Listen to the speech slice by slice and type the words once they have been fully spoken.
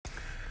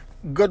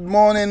Good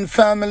morning,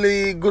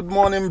 family. Good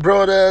morning,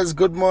 brothers.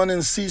 Good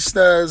morning,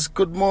 sisters.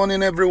 Good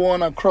morning,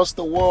 everyone across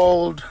the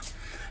world.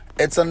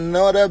 It's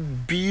another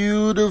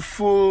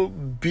beautiful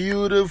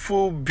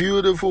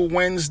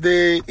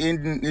Wednesday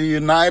in the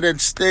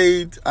United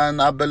States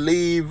and I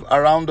believe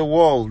around the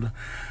world.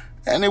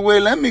 Anyway,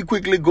 let me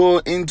quickly go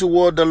into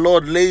what the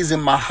Lord lays in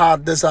my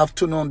heart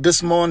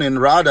this morning.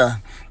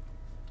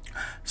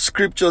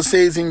 Scripture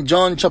says in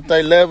John chapter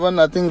 11,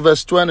 I think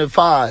verse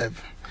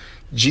 25.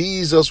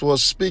 Jesus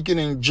was speaking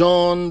in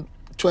John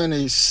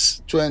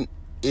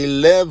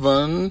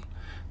 11,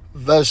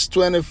 verse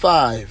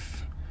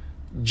 25.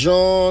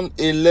 John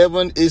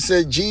 11, it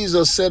said,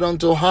 Jesus said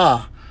unto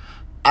her,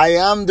 I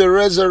am the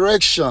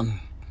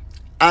resurrection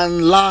and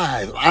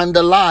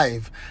the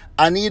life,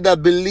 and he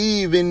that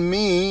believe in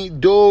me,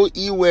 though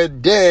he were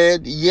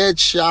dead, yet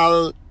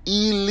shall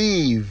he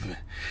live.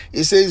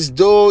 It says,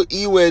 though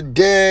he were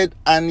dead,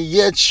 and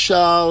yet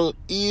shall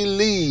he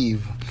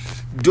live.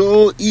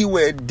 Though he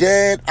were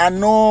dead, I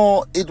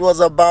know it was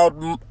about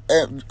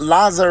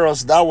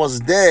Lazarus that was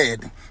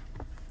dead.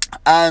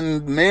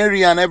 And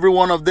Mary and every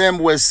one of them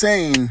were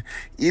saying,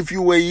 if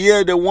you were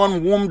here, the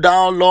one whom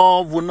thou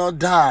love will not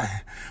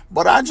die.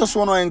 But I just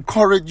want to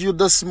encourage you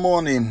this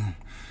morning.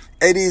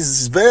 It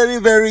is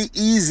very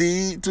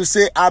easy to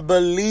say, I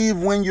believe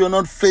when you're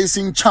not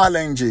facing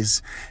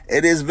challenges.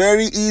 It is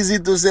very easy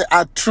to say,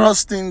 I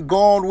trust in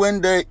God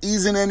when there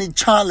isn't any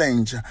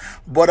challenge.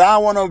 But I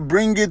want to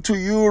bring it to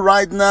you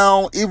right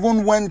now.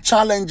 Even when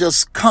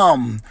challenges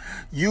come,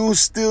 you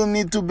still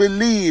need to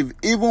believe.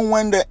 Even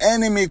when the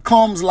enemy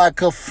comes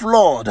like a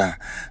flood,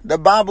 the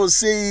Bible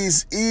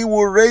says he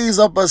will raise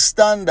up a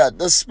standard.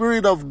 The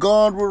Spirit of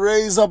God will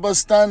raise up a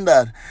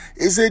standard.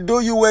 He said, though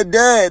you were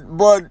dead,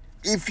 but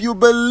if you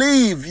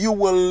believe, you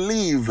will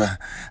live.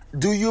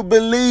 Do you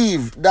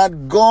believe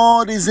that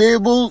God is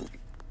able?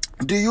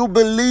 Do you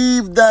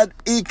believe that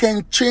he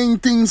can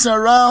change things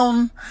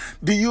around?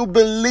 Do you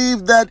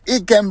believe that he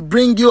can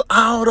bring you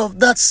out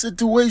of that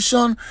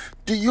situation?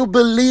 Do you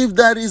believe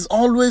that he's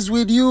always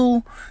with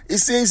you? It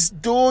says,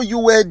 though you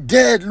were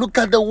dead, look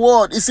at the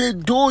word. It says,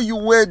 though you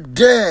were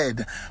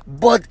dead,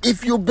 but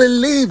if you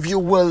believe, you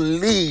will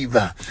live.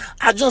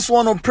 I just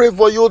want to pray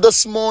for you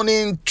this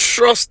morning.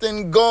 Trust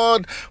in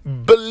God.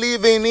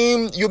 Believe in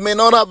him. You may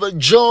not have a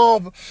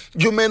job.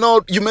 You may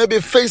be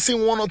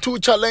facing one or two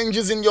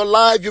challenges in your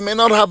life. You may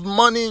not have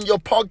money in your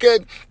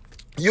pocket.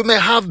 You may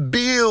have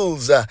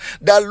bills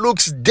that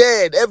looks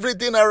dead.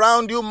 Everything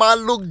around you might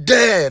look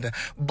dead.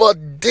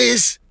 But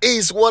this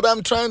is what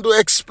I'm trying to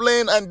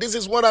explain, and this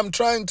is what I'm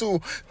trying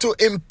to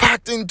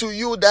impact into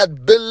you,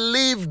 that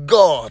believe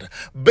God.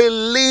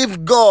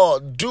 Believe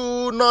God.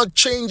 Do not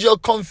change your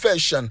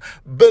confession.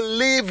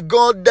 Believe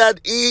God that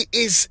he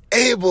is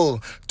able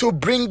to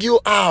bring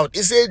you out.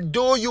 He said,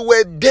 though you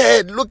were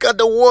dead, look at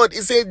the word. He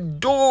said,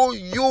 though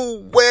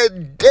you were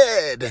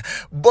dead,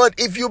 but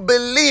if you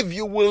believe,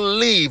 you will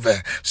live.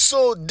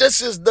 So this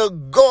is the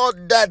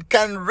God that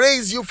can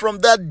raise you from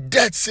that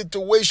dead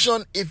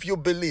situation if you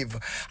believe.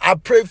 I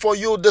pray for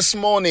you this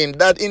morning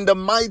that in the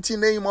mighty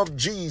name of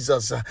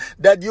Jesus,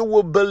 that you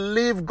will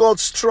believe God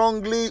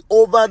strongly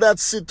over that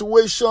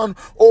situation,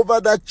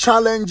 over that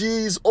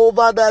challenges,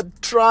 over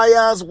that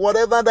trials,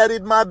 whatever that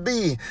it might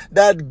be,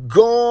 that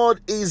God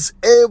is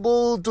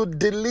able to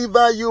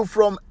deliver you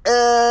from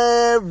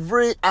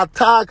every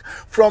attack,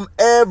 from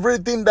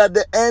everything that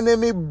the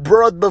enemy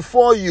brought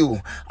before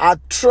you. I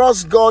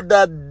trust God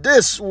that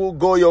this will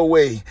go your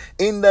way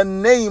in the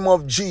name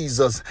of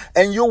Jesus,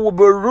 and you will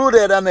be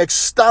rooted and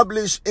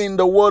established in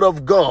the word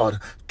of God.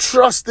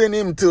 Trust in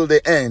him till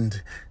the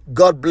end.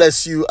 God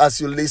bless you as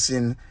you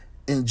listen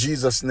in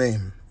Jesus'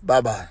 name.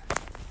 Bye-bye.